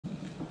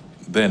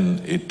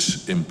then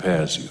it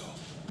impairs you.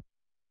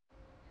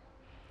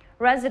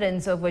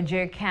 Residents of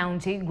Wajir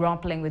County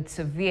grappling with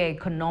severe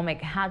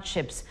economic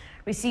hardships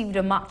received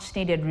a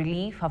much-needed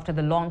relief after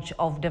the launch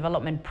of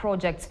development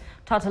projects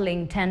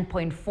totaling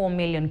 10.4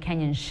 million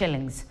Kenyan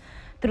shillings.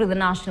 Through the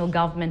National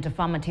Government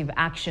Affirmative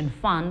Action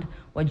Fund,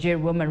 Wajir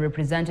Women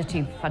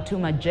Representative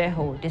Fatuma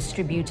Jeho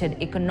distributed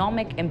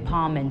economic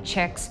empowerment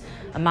checks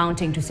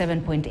amounting to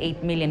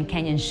 7.8 million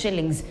Kenyan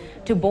shillings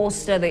to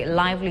bolster the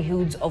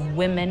livelihoods of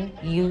women,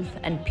 youth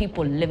and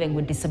people living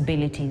with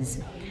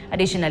disabilities.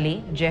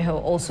 Additionally, Jeho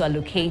also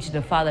allocated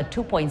a further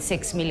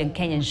 2.6 million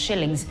Kenyan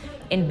shillings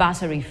in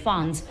bursary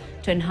funds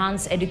to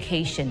enhance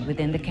education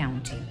within the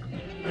county.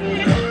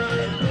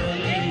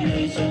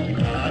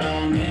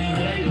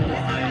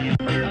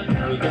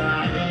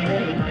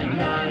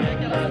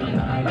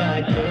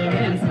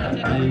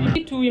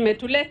 Kitu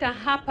imetuleta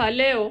hapa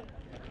leo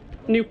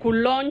ni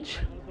kulaunch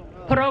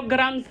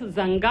programs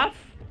za ngaf.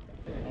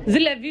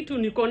 Zile vitu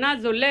niko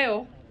nazo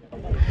leo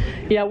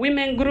ya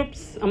women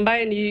groups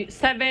ambaye ni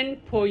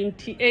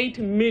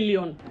 7.8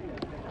 million.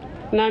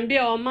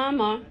 Naambia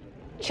wamama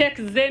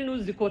checks zenu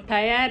ziko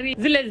tayari.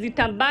 Zile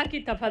zitabaki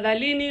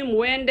tafadhalini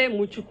muende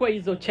muchukue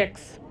hizo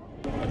checks.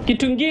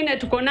 Kitu kingine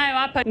tuko nayo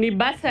hapa ni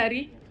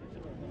bursary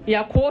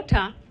ya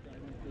quota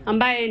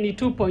ambaye ni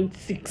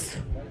 2.6.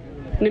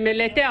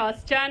 Nimeletea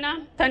wasichana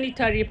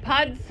sanitary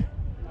pads.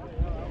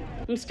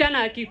 Msichana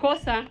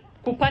akikosa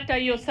kupata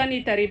hiyo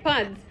sanitary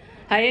pads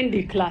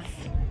haendi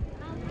class.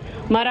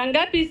 Mara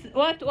ngapi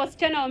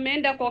wasichana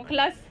wameenda kwa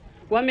class,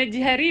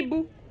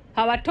 wamejiharibu,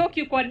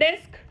 hawatoki kwa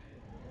desk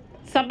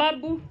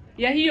sababu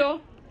ya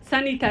hiyo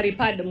sanitary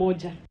pad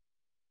moja.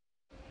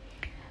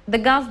 The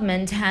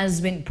government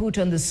has been put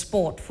on the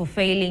spot for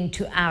failing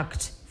to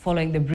act following the